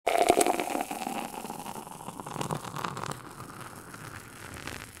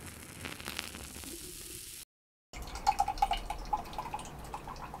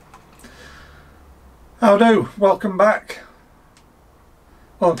How do? Welcome back.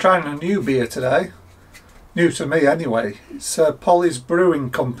 Well, I'm trying a new beer today. New to me anyway. It's Polly's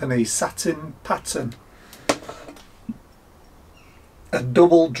Brewing Company Satin Pattern. A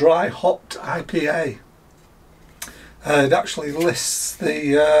double dry hopped IPA. It actually lists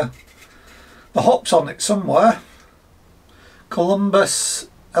the hops on it somewhere. Columbus,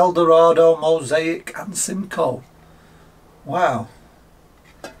 Eldorado, Mosaic and Simcoe. Wow.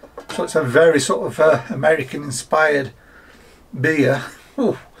 So it's a very sort of American inspired beer.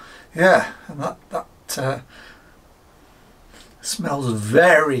 Ooh, yeah, and that smells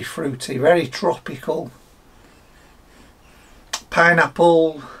very fruity, very tropical.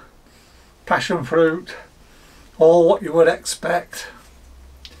 Pineapple, passion fruit, all what you would expect.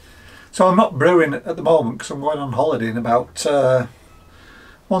 So I'm not brewing at the moment because I'm going on holiday in about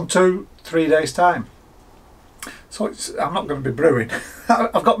 1, 2, 3 days time. So I'm not going to be brewing.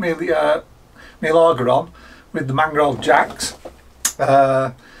 I've got my lager on with the Mangrove Jacks.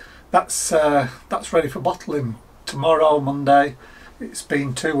 That's ready for bottling tomorrow, Monday. It's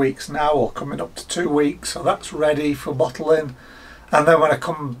been 2 weeks now, or coming up to 2 weeks, so that's ready for bottling. And then when I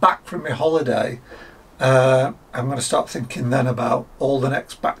come back from my holiday, I'm going to start thinking then about all the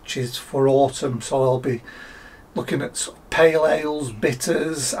next batches for autumn. So I'll be looking at sort of pale ales,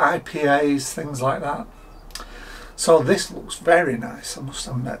 bitters, IPAs, things like that. So this looks very nice, I must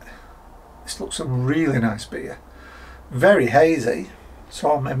admit. This looks a really nice beer. Very hazy.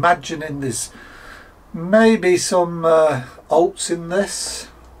 So I'm imagining there's maybe some oats in this.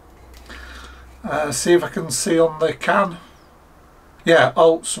 See if I can see on the can. Yeah,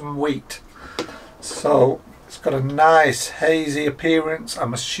 oats and wheat. So it's got a nice hazy appearance.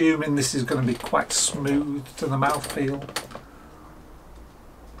 I'm assuming this is going to be quite smooth to the mouthfeel.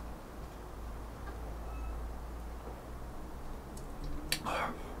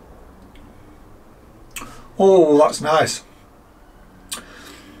 Oh, that's nice.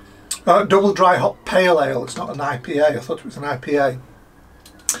 Double dry hop pale ale. It's not an IPA. I thought it was an IPA,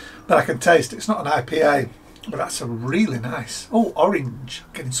 but I can taste it. It's not an IPA, but that's a really nice. Oh, orange.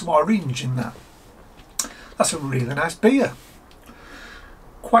 I'm getting some orange in that. That's a really nice beer.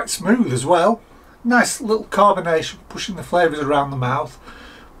 Quite smooth as well. Nice little carbonation, pushing the flavours around the mouth.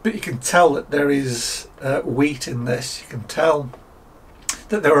 But you can tell that there is wheat in this. You can tell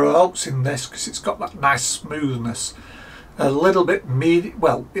that there are oats in this because it's got that nice smoothness. A little bit medium,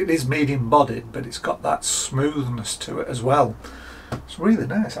 well, it is medium bodied, but it's got that smoothness to it as well. It's really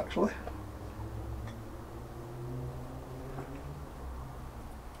nice actually.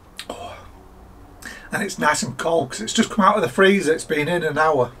 Oh. And it's nice and cold because it's just come out of the freezer. It's been in an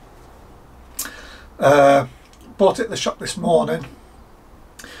hour. Bought it at the shop this morning.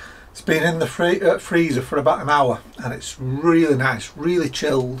 It's been in the freezer for about an hour and it's really nice, really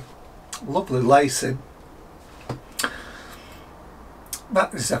chilled, lovely lacing.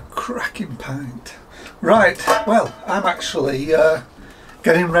 That is a cracking pint. Right, well, I'm actually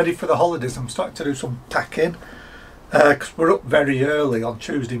getting ready for the holidays. I'm starting to do some packing because we're up very early on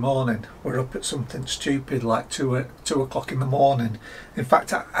Tuesday morning. We're up at something stupid like 2 o'clock in the morning. In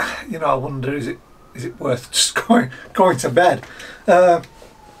fact, I wonder, is it worth just going to bed?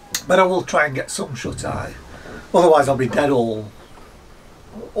 But I will try and get some shut eye. Otherwise, I'll be dead all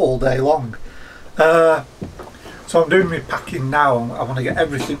day long. So I'm doing my packing now. I want to get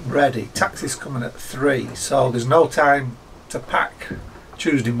everything ready. Taxi's coming at 3, so there's no time to pack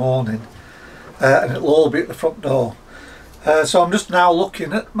Tuesday morning, and it'll all be at the front door. So I'm just now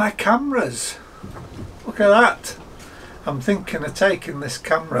looking at my cameras. Look at that. I'm thinking of taking this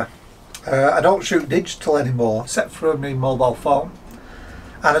camera. I don't shoot digital anymore, except for my mobile phone.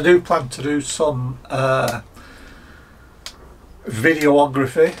 And I do plan to do some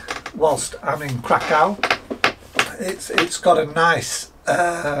videography whilst I'm in Krakow. It's got a nice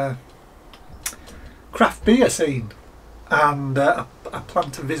craft beer scene, and I plan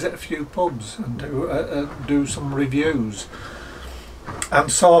to visit a few pubs and do some reviews.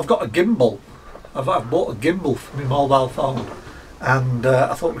 And so I've got a gimbal. I've bought a gimbal for my mobile phone. And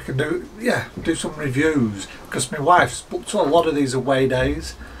I thought we could do some reviews because my wife's booked a lot of these away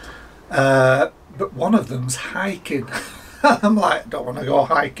days, but one of them's hiking. I'm like, I don't want to go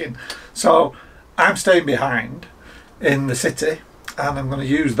hiking, so I'm staying behind in the city, and I'm going to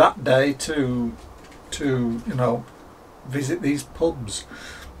use that day to visit these pubs.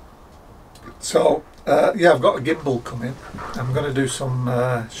 So yeah, I've got a gimbal coming. I'm going to do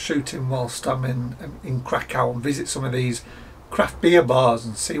some shooting whilst I'm in Krakow and visit some of these craft beer bars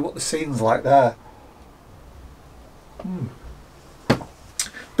and see what the scene's like there.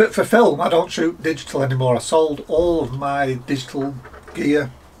 But for film, I don't shoot digital anymore. I sold all of my digital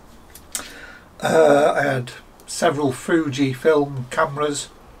gear I had several Fuji film cameras,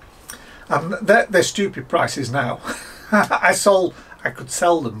 and they're stupid prices now. I could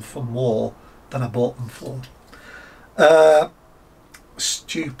sell them for more than I bought them for.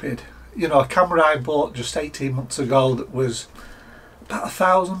 Stupid. You know, a camera I bought just 18 months ago that was about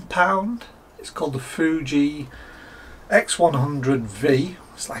 £1,000. It's called the Fuji X100V.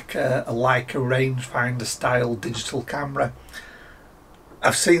 It's like a Leica rangefinder style digital camera.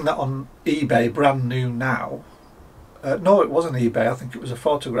 I've seen that on eBay, brand new now. No, it wasn't eBay, I think it was a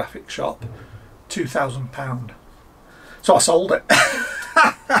photographic shop. £2,000. So I sold it.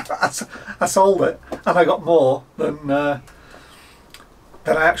 I sold it, and I got more than I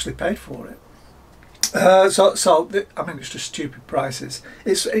actually paid for it. I mean, it's just stupid prices.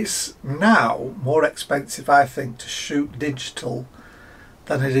 It's now more expensive, I think, to shoot digital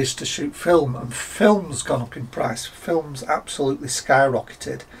than it is to shoot film, and film's gone up in price. Film's absolutely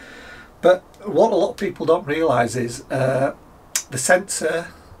skyrocketed. But what a lot of people don't realise is the sensor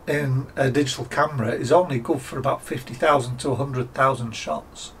in a digital camera is only good for about 50,000 to 100,000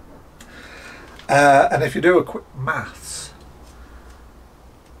 shots. And if you do a quick maths,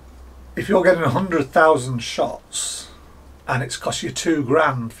 if you're getting 100,000 shots and it's cost you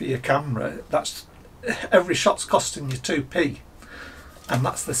 £2,000 for your camera, that's every shot's costing you 2p, and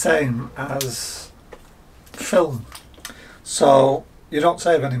that's the same as film. So you don't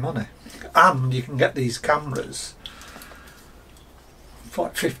save any money, and you can get these cameras for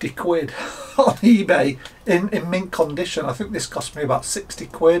like 50 quid on eBay in mint condition. I think this cost me about 60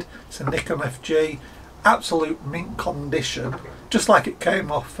 quid. It's a Nikon FG, absolute mint condition, just like it came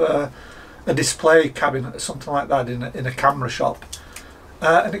off a display cabinet or something like that in a camera shop,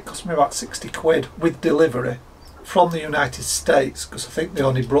 and it cost me about 60 quid with delivery from the United States, because I think they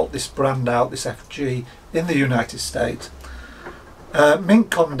only brought this brand out, this FG, in the United States.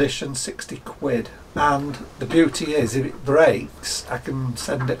 Mint condition, 60 quid. And the beauty is, if it breaks, I can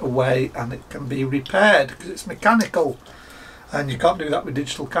send it away and it can be repaired because it's mechanical, and you can't do that with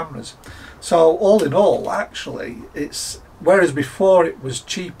digital cameras. So all in all, actually, whereas before it was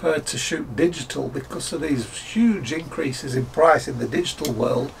cheaper to shoot digital because of these huge increases in price in the digital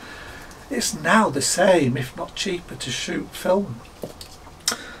world, it's now the same, if not cheaper, to shoot film.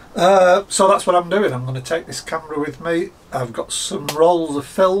 So that's what I'm doing. I'm going to take this camera with me. I've got some rolls of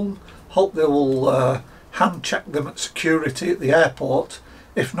film. Hope they will hand check them at security at the airport.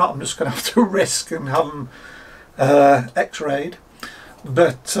 If not, I'm just going to have to risk and have them x-rayed.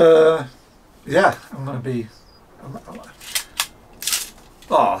 But yeah, I'm going to be...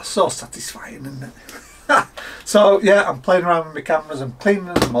 oh, so satisfying, isn't it? So yeah, I'm playing around with my cameras, I'm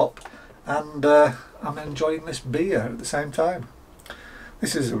cleaning them up, and I'm enjoying this beer at the same time.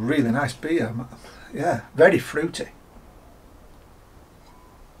 This is a really nice beer. Yeah, very fruity.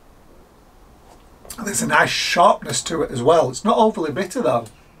 There's a nice sharpness to it as well. It's not overly bitter though.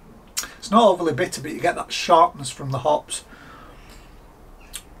 It's not overly bitter, but you get that sharpness from the hops.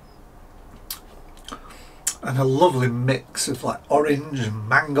 And a lovely mix of like orange and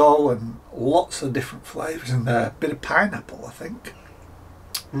mango and lots of different flavours in there. A bit of pineapple, I think.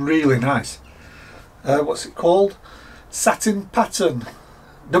 Really nice. What's it called? Satin Pattern.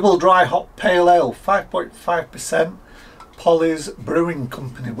 Double dry hop pale ale, 5.5%. Polly's Brewing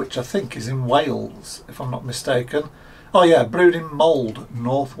Company, which I think is in Wales, if I'm not mistaken. Oh yeah, brewed in Mould,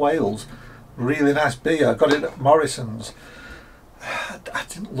 North Wales. Really nice beer. I got it at Morrison's. I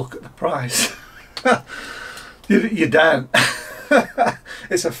didn't look at the price. You don't.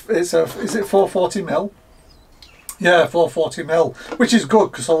 Is it 440ml? Yeah, 440ml, which is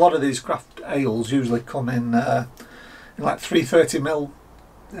good because a lot of these craft ales usually come in like 330ml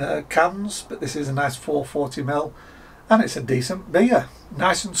cans, but this is a nice 440ml. And it's a decent beer,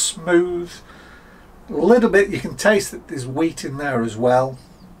 nice and smooth. A little bit, you can taste that there's wheat in there as well.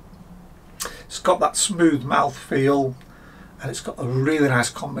 It's got that smooth mouth feel, and it's got a really nice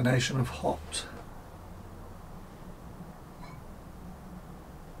combination of hops.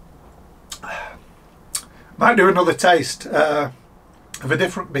 Might do another taste of a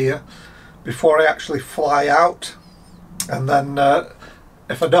different beer before I actually fly out, and then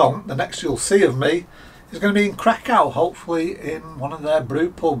if I don't, the next you'll see of me is going to be in Krakow, hopefully in one of their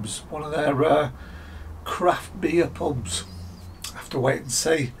brew pubs, one of their craft beer pubs. I have to wait and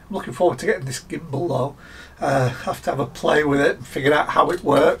see. I'm looking forward to getting this gimbal though. Have to have a play with it and figure out how it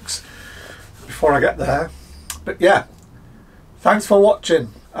works before I get there. But yeah, thanks for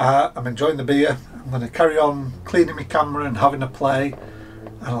watching. I'm enjoying the beer. I'm going to carry on cleaning my camera and having a play,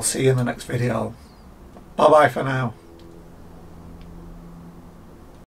 and I'll see you in the next video. Bye bye for now.